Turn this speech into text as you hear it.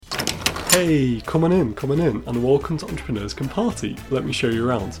Hey, come on in, and welcome to Entrepreneurs Can Party. Let me show you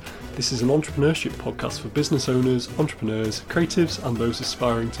around. This is an entrepreneurship podcast for business owners, entrepreneurs, creatives, and those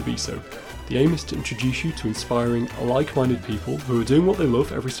aspiring to be so. The aim is to introduce you to inspiring, like-minded people who are doing what they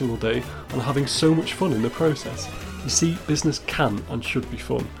love every single day and having so much fun in the process. You see, business can and should be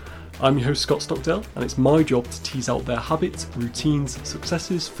fun. I'm your host Scott Stockdale, and it's my job to tease out their habits, routines,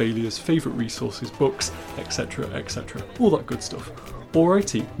 successes, failures, favourite resources, books, etc, etc. All that good stuff.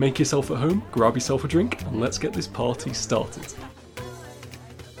 Alrighty, make yourself at home, grab yourself a drink, and let's get this party started.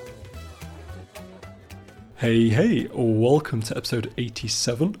 Hey, welcome to episode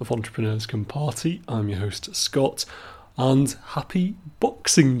 87 of Entrepreneurs Can Party. I'm your host Scott, and happy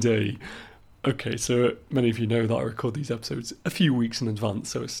Boxing Day! Okay, so many of you know that I record these episodes a few weeks in advance,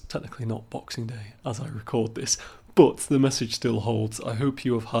 so it's technically not Boxing Day as I record this, but the message still holds. I hope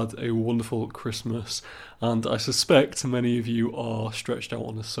you have had a wonderful Christmas, and I suspect many of you are stretched out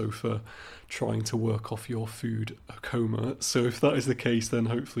on a sofa trying to work off your food coma. So if that is the case, then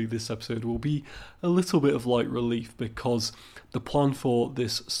hopefully this episode will be a little bit of light relief, because the plan for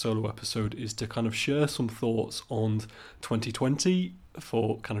this solo episode is to kind of share some thoughts on 2020,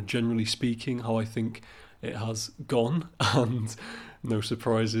 for kind of generally speaking how I think it has gone, and no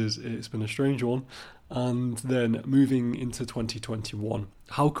surprises, it's been a strange one. And then moving into 2021,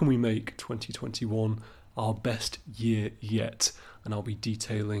 how can we make 2021 our best year yet? And I'll be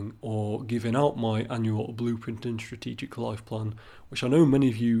detailing or giving out my annual blueprint and strategic life plan, which I know many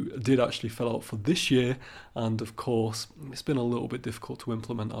of you did actually fill out for this year. And of course, it's been a little bit difficult to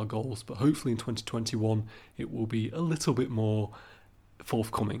implement our goals, but hopefully in 2021, it will be a little bit more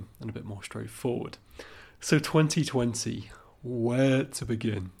forthcoming and a bit more straightforward. So 2020, where to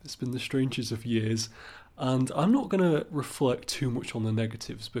begin? It's been the strangest of years, and I'm not going to reflect too much on the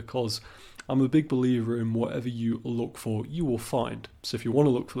negatives, because I'm a big believer in whatever you look for, you will find. So if you want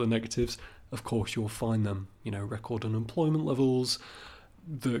to look for the negatives, of course you'll find them. You know, record unemployment levels,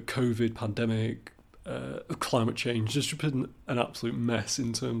 the COVID pandemic, climate change, just been an absolute mess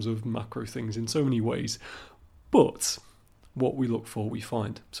in terms of macro things in so many ways. But what we look for, we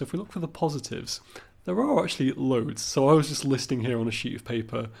find. So if we look for the positives, there are actually loads. So I was just listing here on a sheet of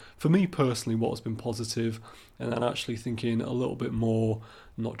paper, for me personally, what has been positive, and then actually thinking a little bit more,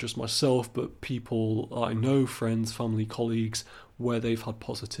 not just myself, but people I know, friends, family, colleagues, where they've had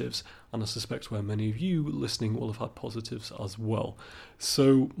positives, and I suspect where many of you listening will have had positives as well.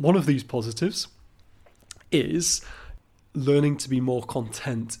 So one of these positives is learning to be more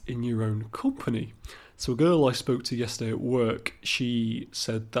content in your own company. So a girl I spoke to yesterday at work, she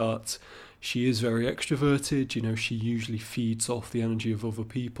said that she is very extroverted, you know, she usually feeds off the energy of other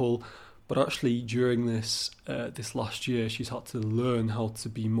people, but actually during this last year, she's had to learn how to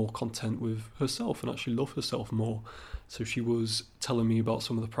be more content with herself and actually love herself more. So she was telling me about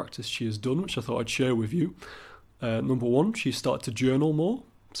some of the practice she has done, which I thought I'd share with you. Number one, she started to journal more.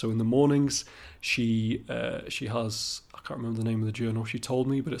 So in the mornings, she has, I can't remember the name of the journal she told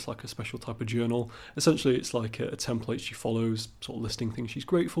me, but it's like a special type of journal. Essentially, it's like a template she follows, sort of listing things she's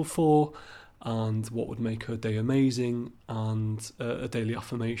grateful for and what would make her day amazing, and a daily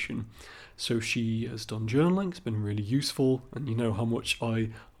affirmation. So she has done journaling. It's been really useful, and you know how much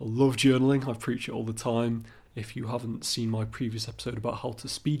I love journaling. I preach it all the time. If you haven't seen my previous episode about how to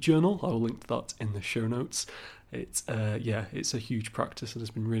speed journal, I will link to that in the show notes. It's a huge practice and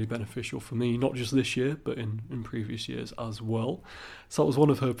has been really beneficial for me, not just this year, but in previous years as well. So that was one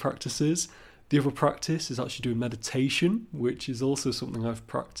of her practices. The other practice is actually doing meditation, which is also something I've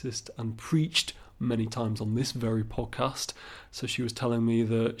practiced and preached many times on this very podcast. So she was telling me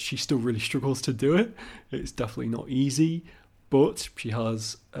that she still really struggles to do it. It's definitely not easy, but she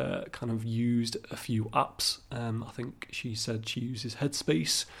has kind of used a few apps. I think she said she uses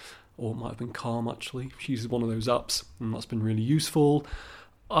Headspace, or it might have been Calm actually. She uses one of those apps, and that's been really useful.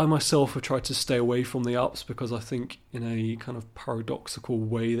 I myself have tried to stay away from the apps because I think in a kind of paradoxical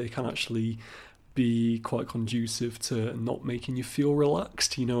way they can actually be quite conducive to not making you feel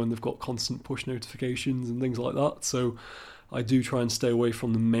relaxed, you know, and they've got constant push notifications and things like that. So I do try and stay away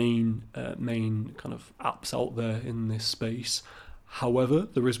from the main kind of apps out there in this space. However,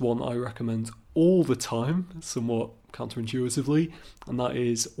 there is one I recommend all the time, somewhat counterintuitively, and that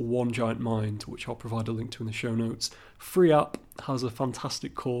is One Giant Mind, which I'll provide a link to in the show notes. Free app, has a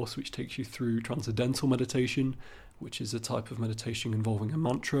fantastic course which takes you through transcendental meditation, which is a type of meditation involving a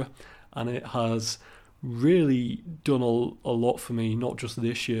mantra, and it has really done a lot for me, not just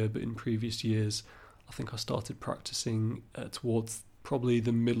this year, but in previous years. I think I started practicing towards probably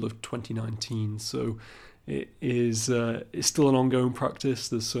the middle of 2019, so it's still an ongoing practice.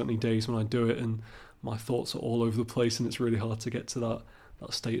 There's certainly days when I do it and my thoughts are all over the place and it's really hard to get to that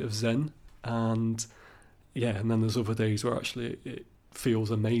state of zen. And yeah, and then there's other days where actually it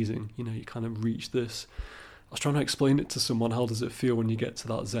feels amazing. You know, you kind of reach this. I was trying to explain it to someone, how does it feel when you get to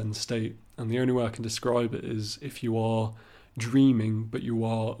that Zen state? And the only way I can describe it is if you are dreaming, but you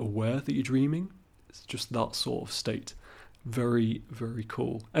are aware that you're dreaming. It's just that sort of state. Very, very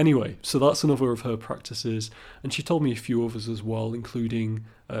cool. Anyway, so that's another of her practices. And she told me a few others as well, including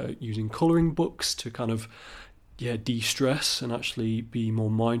using colouring books to kind of, de-stress and actually be more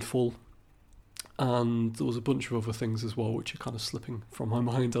mindful. And there was a bunch of other things as well, which are kind of slipping from my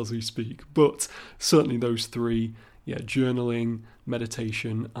mind as we speak. But certainly those three, journaling,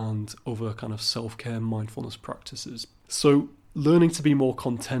 meditation, and other kind of self-care mindfulness practices. So learning to be more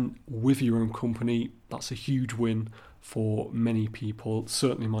content with your own company, that's a huge win for many people,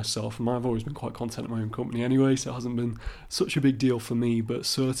 certainly myself. And I've always been quite content in my own company anyway, so it hasn't been such a big deal for me. But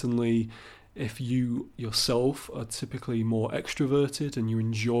certainly if you yourself are typically more extroverted and you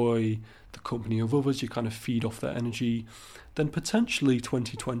enjoy the company of others, you kind of feed off their energy, then potentially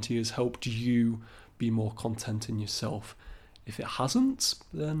 2020 has helped you be more content in yourself. If it hasn't,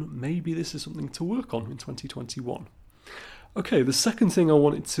 then maybe this is something to work on in 2021. Okay, the second thing I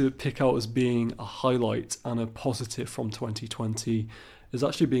wanted to pick out as being a highlight and a positive from 2020 is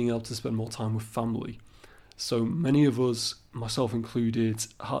actually being able to spend more time with family. So many of us, myself included,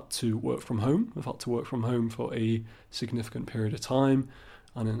 had to work from home. I've had to work from home for a significant period of time.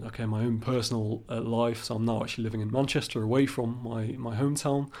 And in my own personal life, so I'm now actually living in Manchester, away from my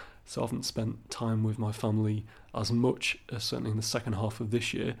hometown. So I haven't spent time with my family as much, certainly in the second half of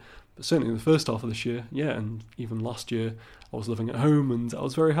this year. But certainly in the first half of this year, and even last year, I was living at home and I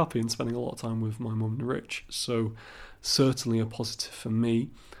was very happy and spending a lot of time with my mum and Rich. So certainly a positive for me.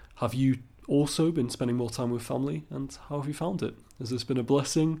 Have you also been spending more time with family, and how have you found it? Has this been a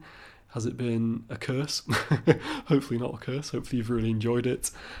blessing? Has it been a curse? Hopefully not a curse. Hopefully you've really enjoyed it.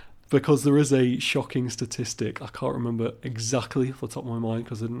 Because there is a shocking statistic. I can't remember exactly off the top of my mind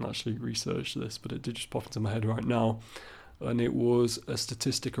because I didn't actually research this, but it did just pop into my head right now. And it was a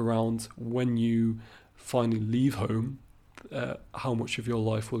statistic around when you finally leave home, how much of your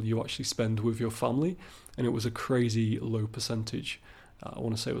life will you actually spend with your family? And it was a crazy low percentage. I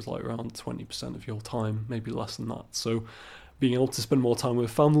want to say it was like around 20% of your time, maybe less than that. So being able to spend more time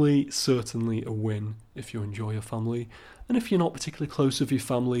with family, certainly a win if you enjoy your family. And if you're not particularly close with your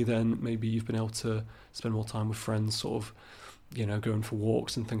family, then maybe you've been able to spend more time with friends, sort of, going for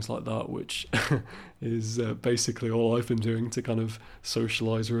walks and things like that, which is basically all I've been doing to kind of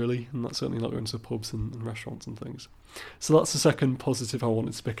socialise, really. And that's certainly not going to pubs and restaurants and things. So that's the second positive I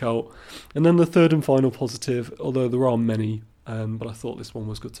wanted to pick out. And then the third and final positive, although there are many, but I thought this one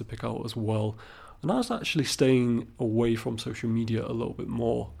was good to pick out as well. And I was actually staying away from social media a little bit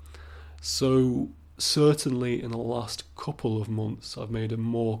more. So certainly in the last couple of months, I've made a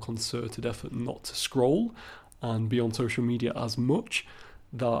more concerted effort not to scroll and be on social media as much.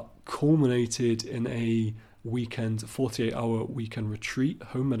 That culminated in a 48-hour weekend retreat,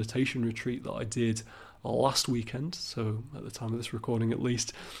 home meditation retreat that I did last weekend, so at the time of this recording at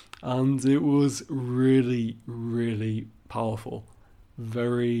least, and it was really, really powerful.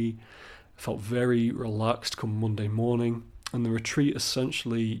 Felt very relaxed come Monday morning, and the retreat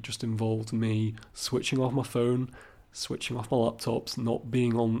essentially just involved me switching off my phone, switching off my laptops, not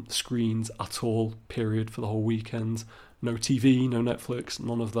being on screens at all, period, for the whole weekend. No TV, no Netflix,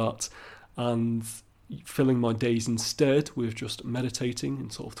 none of that, and filling my days instead with just meditating in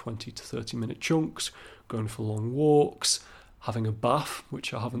sort of 20 to 30 minute chunks, going for long walks, having a bath,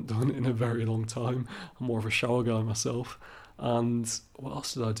 which I haven't done in a very long time. I'm more of a shower guy myself. And what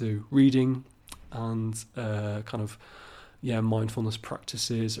else did I do? Reading and mindfulness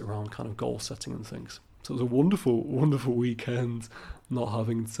practices around kind of goal setting and things. So it was a wonderful, wonderful weekend, not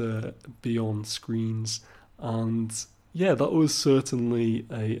having to be on screens. And yeah, that was certainly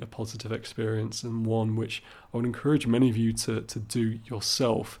a positive experience, and one which I would encourage many of you to do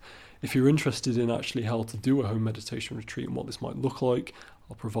yourself. If you're interested in actually how to do a home meditation retreat and what this might look like,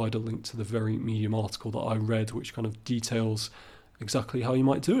 I'll provide a link to the very Medium article that I read, which kind of details exactly how you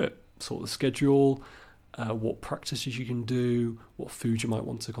might do it, sort of the schedule, what practices you can do, what food you might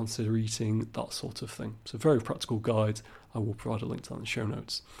want to consider eating, that sort of thing. So a very practical guide. I will provide a link to that in the show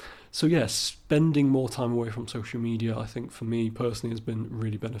notes. So yes, spending more time away from social media, I think for me personally has been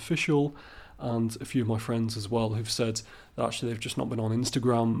really beneficial. And a few of my friends as well who've said that actually they've just not been on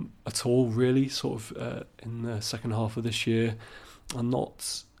Instagram at all, really, sort of in the second half of this year, and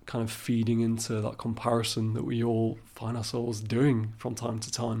not kind of feeding into that comparison that we all find ourselves doing from time to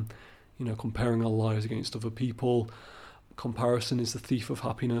time. Comparing our lives against other people. Comparison is the thief of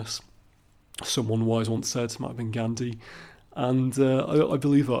happiness. Someone wise once said, might have been Gandhi, and I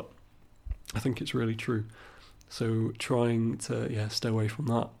believe that. I think it's really true. So trying to stay away from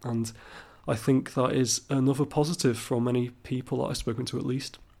that. And I think that is another positive from many people that I've spoken to, at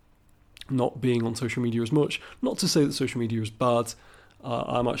least, not being on social media as much. Not to say that social media is bad.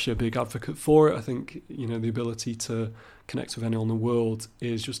 I'm actually a big advocate for it. I think, the ability to connect with anyone in the world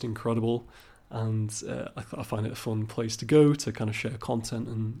is just incredible. And I find it a fun place to go to kind of share content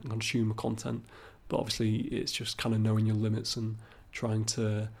and consume content. But obviously it's just kind of knowing your limits and trying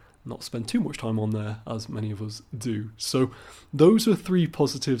to not spend too much time on there, as many of us do. So those are 3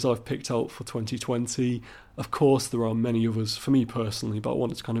 positives I've picked out for 2020. Of course, there are many others for me personally, but I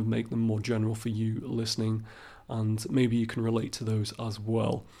wanted to kind of make them more general for you listening, and maybe you can relate to those as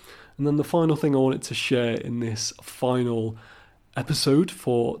well. And then the final thing I wanted to share in this final episode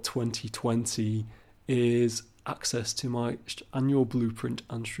for 2020 is access to my annual blueprint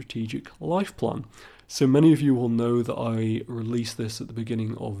and strategic life plan. So many of you will know that I released this at the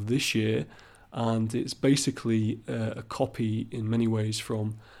beginning of this year, and it's basically a copy in many ways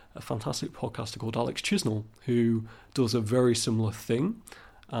from a fantastic podcaster called Alex Chisnell, who does a very similar thing.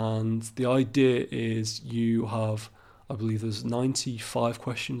 And the idea is you have, I believe there's 95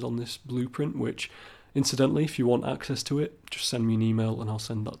 questions on this blueprint, which incidentally, if you want access to it, just send me an email and I'll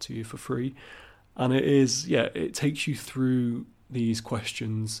send that to you for free. And it takes you through these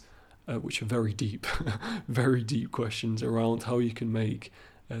questions, which are very deep, very deep questions around how you can make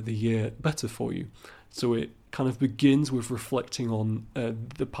the year better for you. So it kind of begins with reflecting on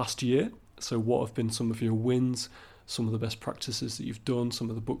the past year. So what have been some of your wins, some of the best practices that you've done, some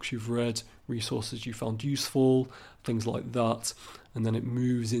of the books you've read, resources you found useful, things like that. And then it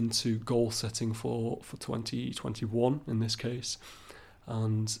moves into goal setting for 2021 in this case,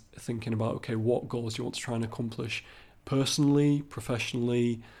 and thinking about, okay, what goals you want to try and accomplish personally,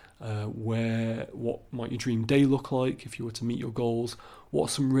 professionally, what might your dream day look like if you were to meet your goals, what are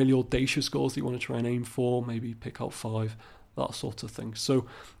some really audacious goals that you want to try and aim for, maybe pick out 5, that sort of thing. So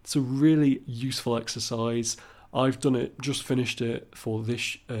it's a really useful exercise. I've done it, just finished it for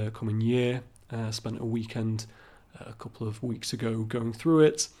this coming year, spent a weekend a couple of weeks ago going through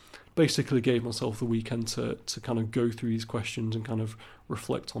it. Basically gave myself the weekend to kind of go through these questions and kind of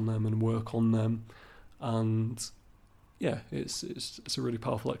reflect on them and work on them. And it's a really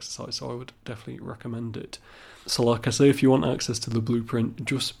powerful exercise, so I would definitely recommend it. So like I say, if you want access to the blueprint,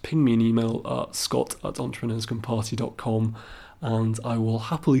 just ping me an email at scott@entrepreneurscomparty.com and I will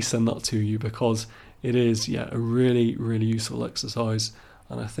happily send that to you, because it is a really, really useful exercise,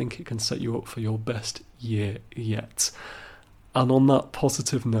 and I think it can set you up for your best year yet. And on that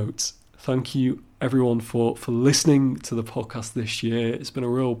positive note, thank you everyone for listening to the podcast this year. It's been a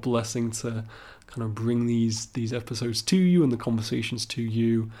real blessing to kind of bring these episodes to you and the conversations to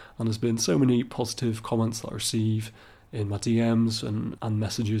you, and there's been so many positive comments that I receive in my DMs and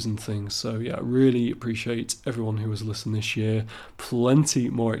messages and things. So I really appreciate everyone who has listened this year. Plenty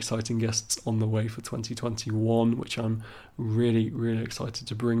more exciting guests on the way for 2021, which I'm really, really excited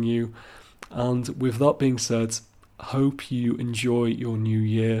to bring you. And with that being said, I hope you enjoy your new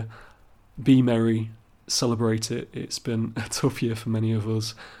year. Be merry, celebrate it. It's been a tough year for many of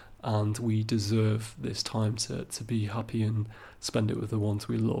us, and we deserve this time to be happy and spend it with the ones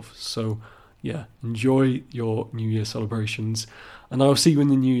we love. So enjoy your New Year celebrations, and I'll see you in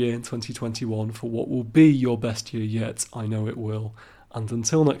the new year in 2021 for what will be your best year yet. I know it will. And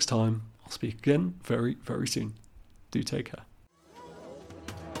until next time, I'll speak again very, very soon. Do take care.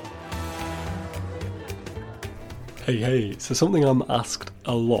 Hey, so something I'm asked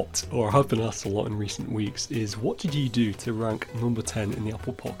a lot, or have been asked a lot in recent weeks, is what did you do to rank number 10 in the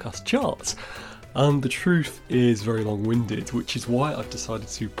Apple Podcast charts? And the truth is very long-winded, which is why I've decided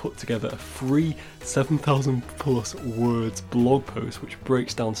to put together a free 7,000 plus words blog post which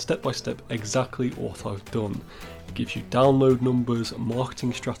breaks down step by step exactly what I've done. It gives you download numbers,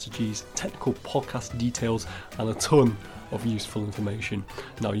 marketing strategies, technical podcast details, and a ton of useful information.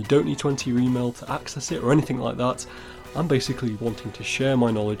 Now, you don't need to enter your email to access it or anything like that. I'm basically wanting to share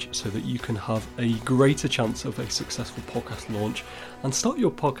my knowledge so that you can have a greater chance of a successful podcast launch and start your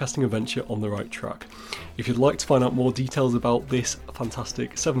podcasting adventure on the right track. If you'd like to find out more details about this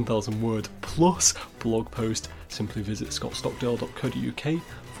fantastic 7,000 word plus blog post, simply visit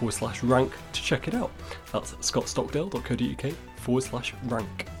scottstockdale.co.uk/rank to check it out. That's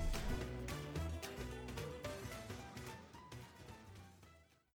scottstockdale.co.uk/rank.